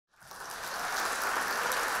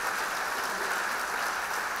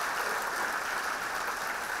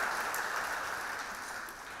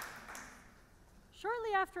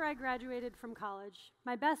after I graduated from college,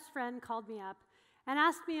 my best friend called me up and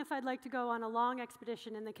asked me if I'd like to go on a long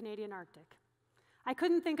expedition in the Canadian Arctic. I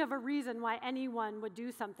couldn't think of a reason why anyone would do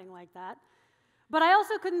something like that, but I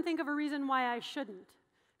also couldn't think of a reason why I shouldn't.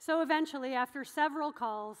 So eventually, after several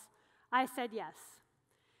calls, I said yes.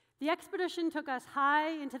 The expedition took us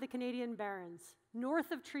high into the Canadian Barrens,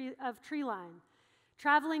 north of treeline,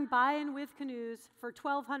 traveling by and with canoes for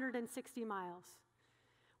 1,260 miles.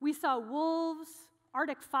 We saw wolves,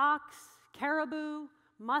 Arctic fox, caribou,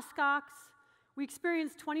 muskox. We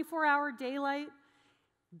experienced 24-hour daylight,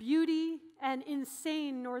 beauty, and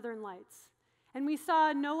insane northern lights. And we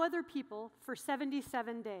saw no other people for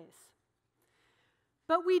 77 days.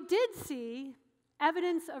 But we did see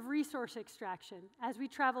evidence of resource extraction as we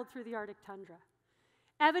traveled through the Arctic tundra.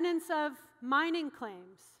 Evidence of mining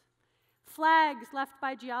claims, flags left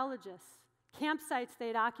by geologists, campsites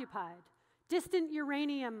they'd occupied, distant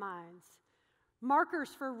uranium mines, markers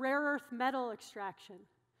for rare earth metal extraction.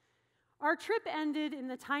 Our trip ended in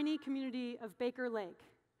the tiny community of Baker Lake,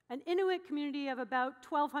 an Inuit community of about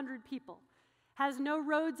 1,200 people. Has no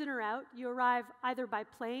roads in or out. You arrive either by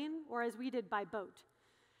plane or, as we did, by boat.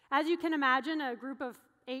 As you can imagine, a group of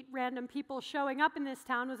 8 random people showing up in this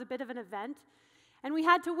town was a bit of an event, and we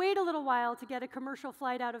had to wait a little while to get a commercial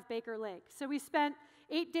flight out of Baker Lake. So we spent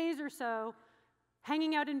 8 days or so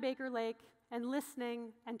hanging out in Baker Lake and listening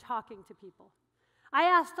and talking to people. I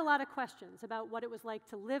asked a lot of questions about what it was like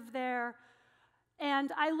to live there,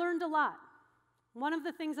 and I learned a lot. One of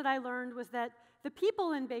the things that I learned was that the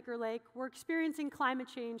people in Baker Lake were experiencing climate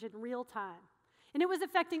change in real time, and it was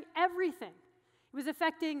affecting everything. It was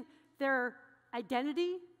affecting their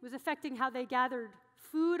identity. It was affecting how they gathered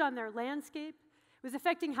food on their landscape. It was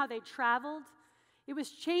affecting how they traveled. It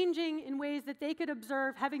was changing in ways that they could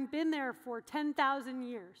observe, having been there for 10,000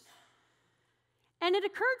 years. And it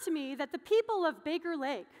occurred to me that the people of Baker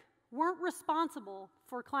Lake weren't responsible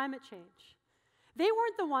for climate change. They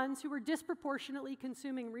weren't the ones who were disproportionately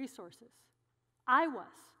consuming resources. I was.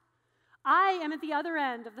 I am at the other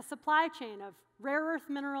end of the supply chain of rare earth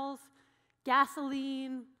minerals,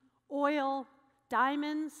 gasoline, oil,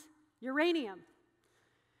 diamonds, uranium.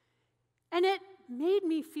 And it made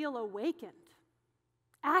me feel awakened,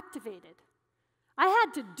 activated. I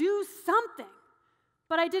had to do something,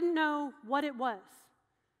 but I didn't know what it was.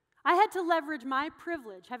 I had to leverage my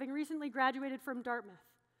privilege, having recently graduated from Dartmouth.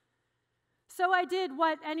 So I did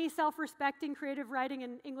what any self-respecting creative writing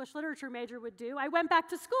and English literature major would do. I went back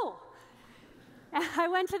to school. I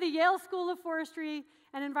went to the Yale School of Forestry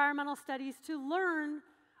and Environmental Studies to learn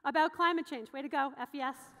about climate change. Way to go,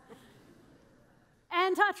 FES.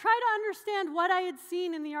 And to try to understand what I had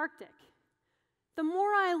seen in the Arctic. The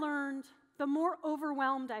more I learned, the more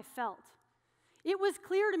overwhelmed I felt. It was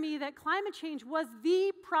clear to me that climate change was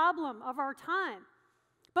the problem of our time,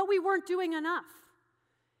 but we weren't doing enough.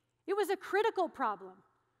 It was a critical problem,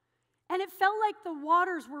 and it felt like the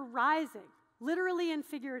waters were rising, literally and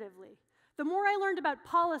figuratively. The more I learned about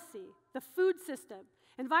policy, the food system,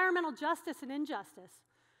 environmental justice and injustice,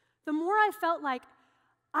 the more I felt like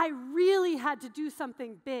I really had to do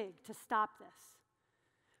something big to stop this.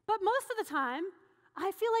 But most of the time, I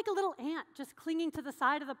feel like a little ant just clinging to the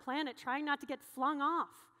side of the planet, trying not to get flung off.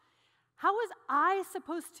 How was I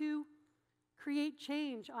supposed to create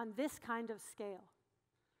change on this kind of scale?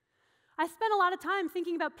 I spent a lot of time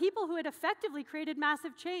thinking about people who had effectively created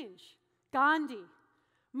massive change. Gandhi,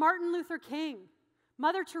 Martin Luther King,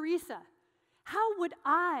 Mother Teresa. How would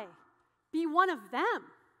I be one of them?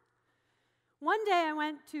 One day I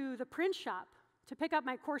went to the print shop to pick up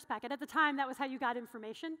my course packet. At the time, that was how you got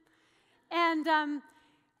information. And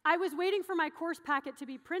I was waiting for my course packet to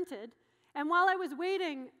be printed. And while I was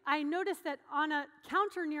waiting, I noticed that on a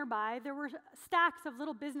counter nearby, there were stacks of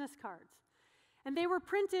little business cards. And they were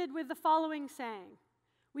printed with the following saying: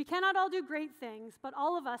 "We cannot all do great things, but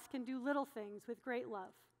all of us can do little things with great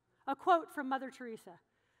love." A quote from Mother Teresa.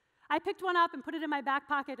 I picked one up and put it in my back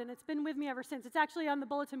pocket, and it's been with me ever since. It's actually on the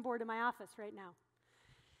bulletin board in my office right now.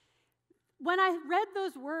 When I read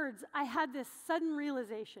those words, I had this sudden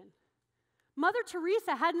realization. Mother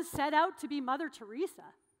Teresa hadn't set out to be Mother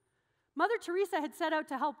Teresa. Mother Teresa had set out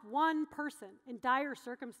to help one person in dire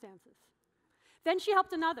circumstances. Then she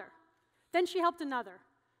helped another. Then she helped another.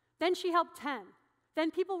 Then she helped 10.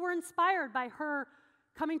 Then people were inspired by her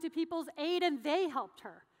coming to people's aid, and they helped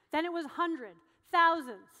her. Then it was 100,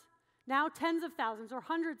 thousands, now tens of thousands or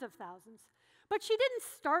hundreds of thousands. But she didn't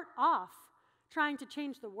start off trying to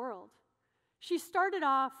change the world. She started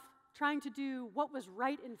off trying to do what was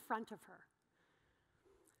right in front of her.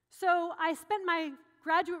 So I spent my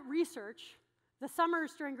graduate research, the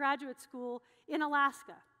summers during graduate school, in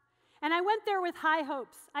Alaska. And I went there with high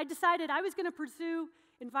hopes. I decided I was going to pursue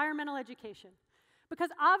environmental education. Because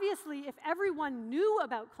obviously, if everyone knew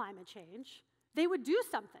about climate change, they would do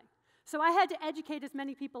something. So I had to educate as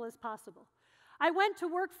many people as possible. I went to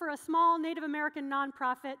work for a small Native American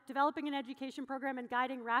nonprofit, developing an education program and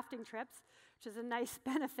guiding rafting trips, which is a nice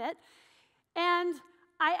benefit. And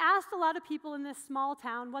I asked a lot of people in this small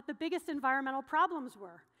town what the biggest environmental problems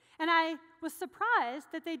were. And I was surprised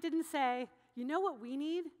that they didn't say, you know what we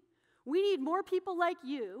need? We need more people like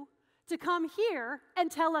you to come here and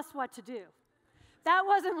tell us what to do. That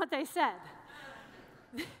wasn't what they said.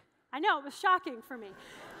 I know, it was shocking for me.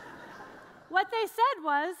 What they said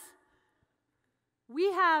was,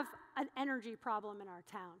 we have an energy problem in our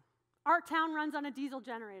town. Our town runs on a diesel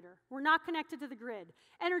generator. We're not connected to the grid.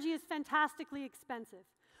 Energy is fantastically expensive.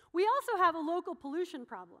 We also have a local pollution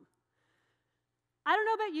problem. I don't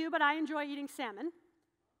know about you, but I enjoy eating salmon.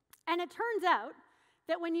 And it turns out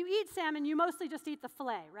that when you eat salmon, you mostly just eat the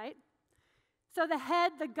fillet, right? So the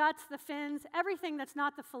head, the guts, the fins, everything that's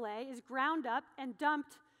not the fillet is ground up and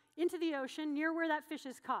dumped into the ocean near where that fish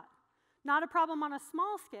is caught. Not a problem on a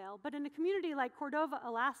small scale, but in a community like Cordova,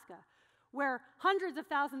 Alaska, where hundreds of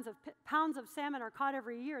thousands of pounds of salmon are caught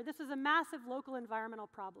every year, this is a massive local environmental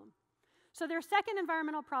problem. So their second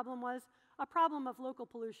environmental problem was a problem of local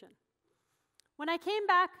pollution. When I came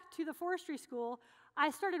back to the forestry school, I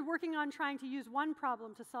started working on trying to use one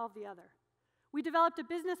problem to solve the other. We developed a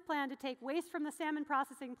business plan to take waste from the salmon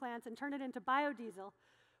processing plants and turn it into biodiesel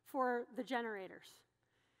for the generators.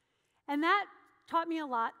 And that taught me a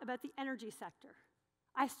lot about the energy sector.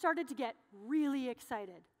 I started to get really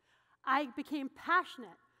excited. I became passionate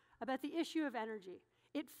about the issue of energy.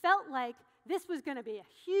 It felt like this was going to be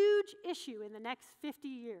a huge issue in the next 50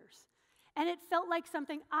 years. And it felt like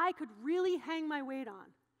something I could really hang my weight on.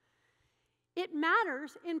 It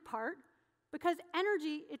matters in part because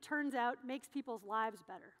energy, it turns out, makes people's lives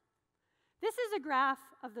better. This is a graph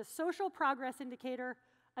of the social progress indicator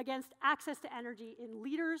against access to energy in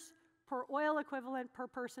liters per oil equivalent per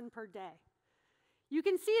person per day. You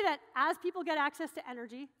can see that as people get access to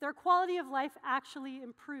energy, their quality of life actually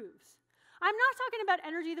improves. I'm not talking about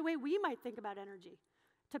energy the way we might think about energy,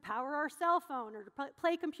 to power our cell phone or to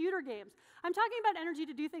play computer games. I'm talking about energy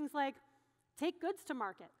to do things like take goods to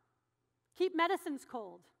market, keep medicines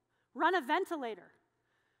cold, run a ventilator.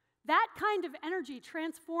 That kind of energy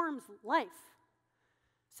transforms life.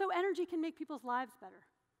 So energy can make people's lives better.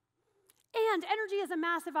 And energy is a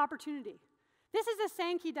massive opportunity. This is a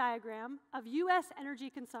Sankey diagram of US energy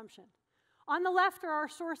consumption. On the left are our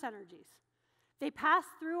source energies. They pass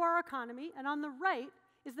through our economy, and on the right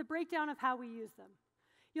is the breakdown of how we use them.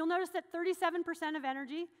 You'll notice that 37% of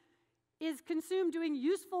energy is consumed doing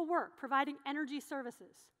useful work, providing energy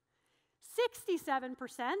services. 67%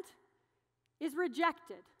 is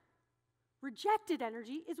rejected. Rejected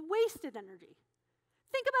energy is wasted energy.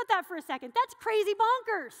 Think about that for a second. That's crazy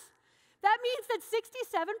bonkers. That means that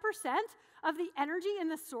 67% of the energy in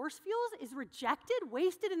the source fuels is rejected,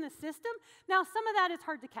 wasted in the system. Now, some of that is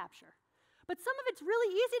hard to capture, but some of it's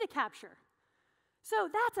really easy to capture. So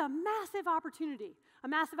that's a massive opportunity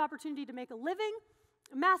to make a living,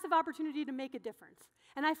 a massive opportunity to make a difference.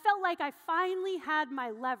 And I felt like I finally had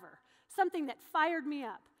my lever, something that fired me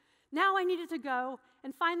up. Now I needed to go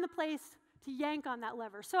and find the place to yank on that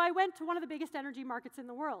lever. So I went to one of the biggest energy markets in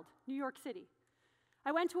the world, New York City.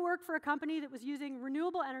 I went to work for a company that was using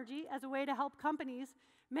renewable energy as a way to help companies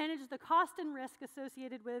manage the cost and risk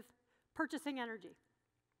associated with purchasing energy.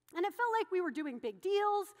 And it felt like we were doing big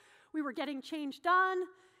deals, we were getting change done,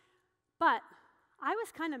 but I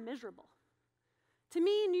was kind of miserable. To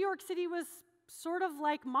me, New York City was sort of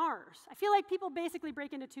like Mars. I feel like people basically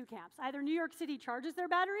break into two camps. Either New York City charges their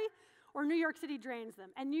battery, or New York City drains them,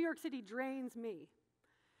 and New York City drains me.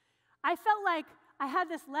 I felt like I had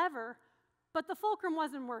this lever, but the fulcrum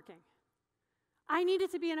wasn't working. I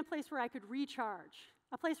needed to be in a place where I could recharge,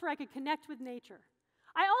 a place where I could connect with nature.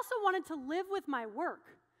 I also wanted to live with my work.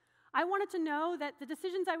 I wanted to know that the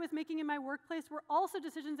decisions I was making in my workplace were also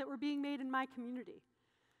decisions that were being made in my community.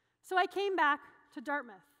 So I came back to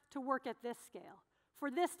Dartmouth to work at this scale,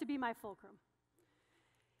 for this to be my fulcrum.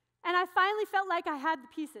 And I finally felt like I had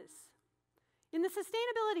the pieces. In the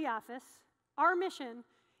Sustainability Office, our mission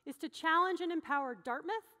is to challenge and empower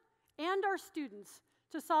Dartmouth and our students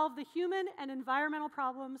to solve the human and environmental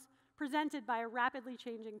problems presented by a rapidly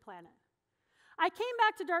changing planet. I came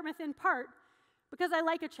back to Dartmouth in part because I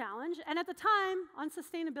like a challenge, and at the time, on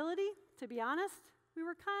sustainability, to be honest, we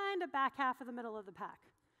were kind of back half of the middle of the pack.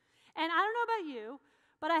 And I don't know about you,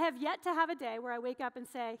 but I have yet to have a day where I wake up and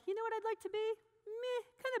say, you know what I'd like to be? Meh,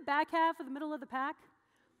 kind of back half of the middle of the pack.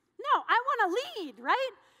 No, I want to lead,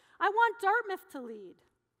 right? I want Dartmouth to lead.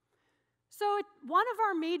 So one of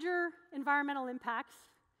our major environmental impacts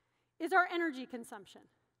is our energy consumption.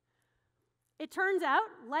 It turns out,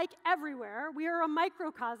 like everywhere, we are a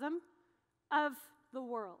microcosm of the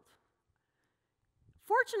world.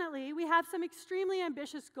 Fortunately, we have some extremely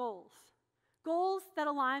ambitious goals. Goals that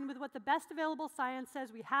align with what the best available science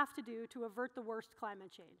says we have to do to avert the worst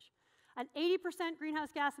climate change. An 80% greenhouse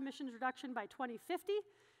gas emissions reduction by 2050,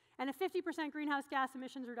 and a 50% greenhouse gas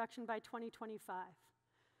emissions reduction by 2025.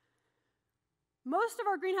 Most of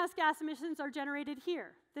our greenhouse gas emissions are generated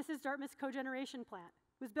here. This is Dartmouth's cogeneration plant.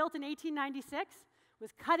 It was built in 1896,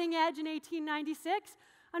 was cutting edge in 1896.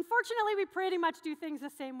 Unfortunately, we pretty much do things the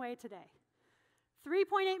same way today.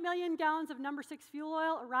 3.8 million gallons of number 6 fuel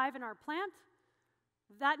oil arrive in our plant.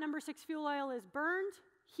 That number 6 fuel oil is burned,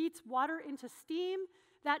 heats water into steam.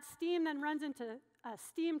 That steam then runs into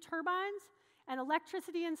steam turbines, and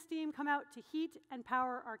electricity and steam come out to heat and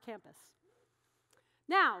power our campus.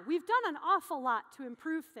 Now, we've done an awful lot to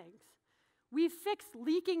improve things. We've fixed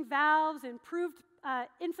leaking valves, improved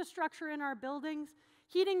infrastructure in our buildings,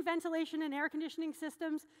 heating, ventilation, and air conditioning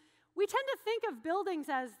systems. We tend to think of buildings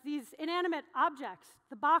as these inanimate objects,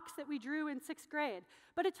 the box that we drew in 6th grade.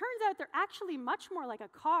 But it turns out they're actually much more like a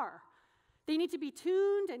car. They need to be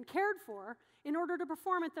tuned and cared for in order to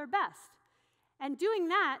perform at their best. And doing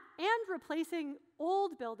that and replacing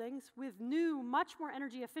old buildings with new, much more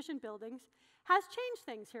energy-efficient buildings has changed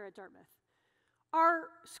things here at Dartmouth. Our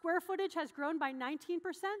square footage has grown by 19%,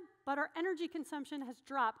 but our energy consumption has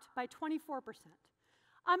dropped by 24%.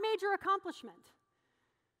 A major accomplishment.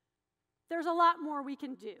 There's a lot more we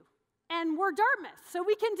can do. And we're Dartmouth, so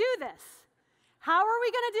we can do this. How are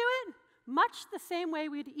we going to do it? Much the same way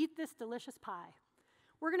we'd eat this delicious pie.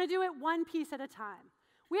 We're going to do it one piece at a time.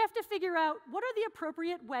 We have to figure out what are the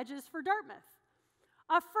appropriate wedges for Dartmouth.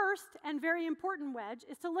 A first and very important wedge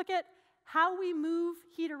is to look at how we move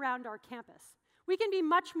heat around our campus. We can be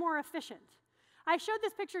much more efficient. I showed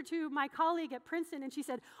this picture to my colleague at Princeton, and she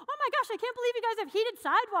said, "Oh my gosh, I can't believe you guys have heated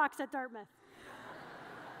sidewalks at Dartmouth."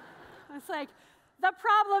 It's like, the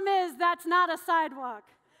problem is that's not a sidewalk.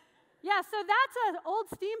 Yeah, so that's an old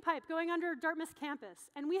steam pipe going under Dartmouth's campus,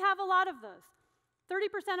 and we have a lot of those.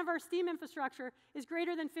 30% of our steam infrastructure is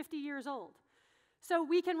greater than 50 years old. So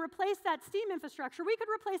we can replace that steam infrastructure. We could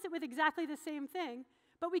replace it with exactly the same thing,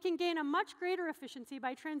 but we can gain a much greater efficiency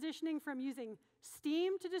by transitioning from using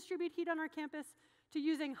steam to distribute heat on our campus to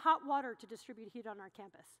using hot water to distribute heat on our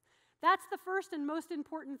campus. That's the first and most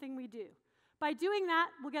important thing we do. By doing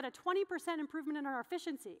that, we'll get a 20% improvement in our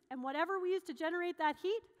efficiency, and whatever we use to generate that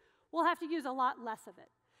heat, we'll have to use a lot less of it.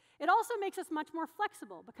 It also makes us much more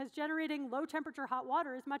flexible because generating low-temperature hot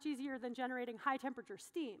water is much easier than generating high-temperature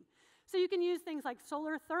steam. So you can use things like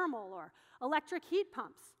solar thermal or electric heat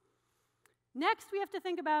pumps. Next, we have to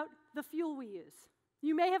think about the fuel we use.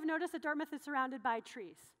 You may have noticed that Dartmouth is surrounded by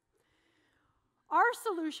trees. Our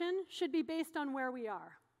solution should be based on where we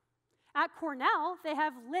are. At Cornell, they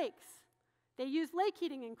have lakes. They use lake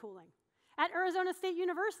heating and cooling. At Arizona State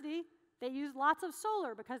University, they use lots of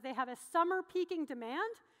solar because they have a summer peaking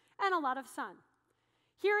demand and a lot of sun.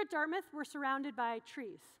 Here at Dartmouth, we're surrounded by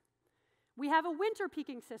trees. We have a winter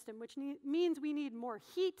peaking system, which means we need more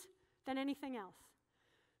heat than anything else.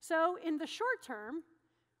 So in the short term,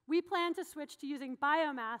 we plan to switch to using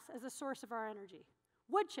biomass as a source of our energy.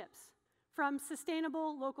 Wood chips from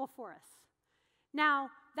sustainable local forests.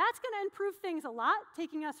 Now, that's going to improve things a lot,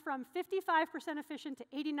 taking us from 55% efficient to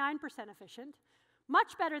 89% efficient,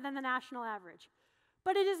 much better than the national average.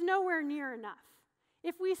 But it is nowhere near enough.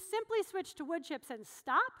 If we simply switch to wood chips and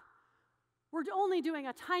stop, we're only doing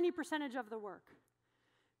a tiny percentage of the work.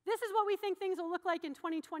 This is what we think things will look like in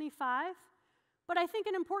 2025, but I think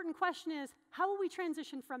an important question is, how will we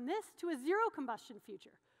transition from this to a zero combustion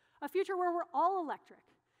future? A future where we're all electric.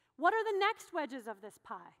 What are the next wedges of this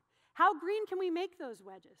pie? How green can we make those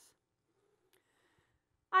wedges?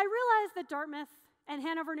 I realize that Dartmouth and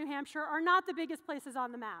Hanover, New Hampshire are not the biggest places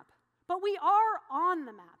on the map, but we are on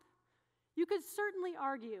the map. You could certainly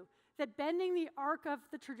argue that bending the arc of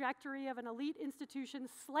the trajectory of an elite institution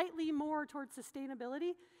slightly more towards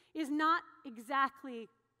sustainability is not exactly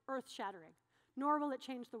earth-shattering, nor will it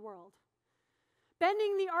change the world.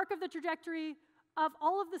 Bending the arc of the trajectory of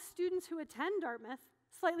all of the students who attend Dartmouth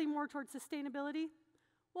slightly more towards sustainability,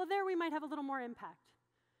 well, there we might have a little more impact.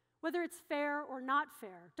 Whether it's fair or not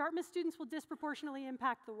fair, Dartmouth students will disproportionately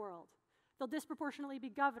impact the world. They'll disproportionately be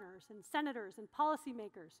governors and senators and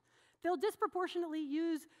policymakers. They'll disproportionately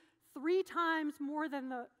use 3 times more than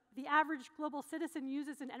the average global citizen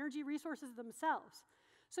uses in energy resources themselves.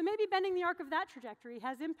 So maybe bending the arc of that trajectory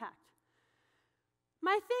has impact.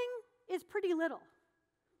 My thing is pretty little.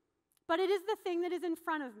 but it is the thing that is in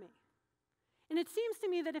front of me. And it seems to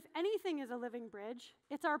me that if anything is a living bridge,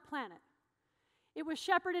 it's our planet. It was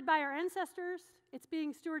shepherded by our ancestors, it's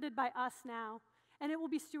being stewarded by us now, and it will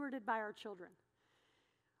be stewarded by our children.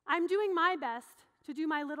 I'm doing my best to do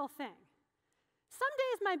my little thing. Some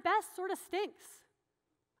days my best sort of stinks.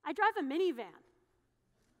 I drive a minivan.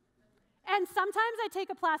 And sometimes I take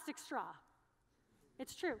a plastic straw.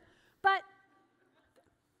 It's true. But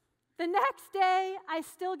the next day, I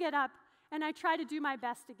still get up and I try to do my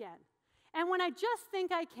best again. And when I just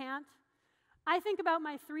think I can't, I think about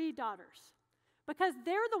my 3 daughters, because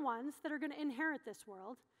they're the ones that are going to inherit this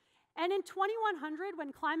world. And in 2100,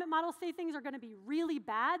 when climate models say things are going to be really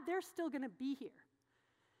bad, they're still going to be here.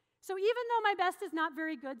 So even though my best is not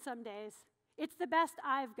very good some days, it's the best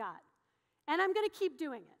I've got. And I'm going to keep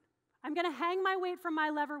doing it. I'm going to hang my weight from my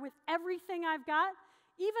lever with everything I've got,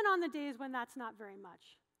 even on the days when that's not very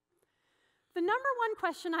much. The number one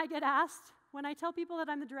question I get asked when I tell people that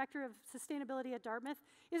I'm the director of sustainability at Dartmouth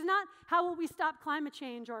is not, how will we stop climate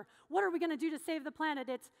change, or what are we going to do to save the planet?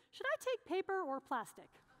 It's, should I take paper or plastic?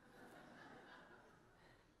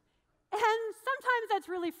 And sometimes that's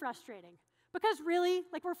really frustrating, because really,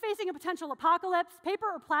 like, we're facing a potential apocalypse, paper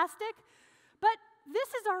or plastic, but this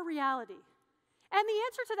is our reality. And the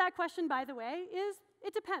answer to that question, by the way, is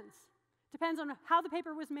it depends. Depends on how the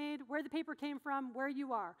paper was made, where the paper came from, where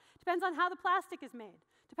you are. Depends on how the plastic is made.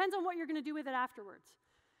 Depends on what you're going to do with it afterwards.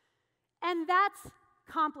 And that's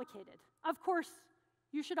complicated. Of course,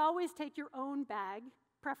 you should always take your own bag,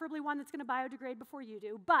 preferably one that's going to biodegrade before you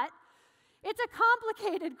do, but it's a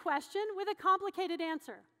complicated question with a complicated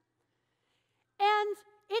answer. And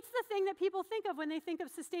it's the thing that people think of when they think of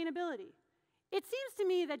sustainability. It seems to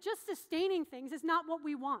me that just sustaining things is not what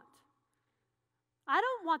we want. I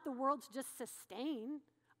don't want the world to just sustain.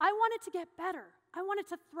 I want it to get better. I want it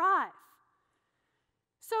to thrive.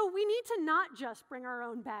 So we need to not just bring our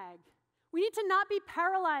own bag. We need to not be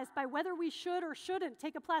paralyzed by whether we should or shouldn't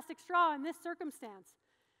take a plastic straw in this circumstance.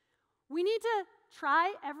 We need to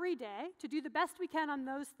try every day to do the best we can on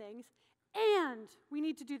those things, and we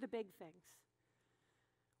need to do the big things.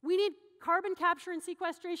 We need carbon capture and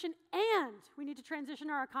sequestration, and we need to transition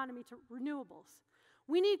our economy to renewables.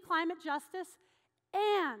 We need climate justice,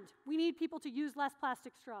 and we need people to use less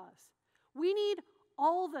plastic straws. We need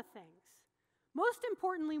all the things. Most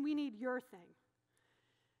importantly, we need your thing.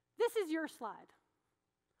 This is your slide.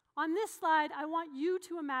 On this slide, I want you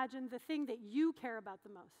to imagine the thing that you care about the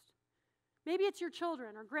most. Maybe it's your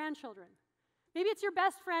children or grandchildren. Maybe it's your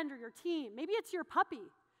best friend or your team. Maybe it's your puppy.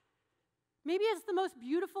 Maybe it's the most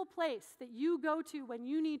beautiful place that you go to when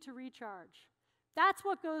you need to recharge. That's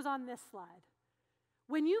what goes on this slide.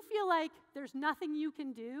 When you feel like there's nothing you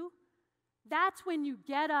can do, that's when you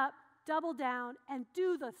get up, double down, and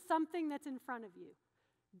do the something that's in front of you.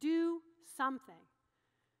 Do something.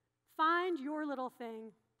 Find your little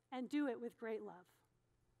thing and do it with great love.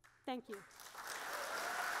 Thank you.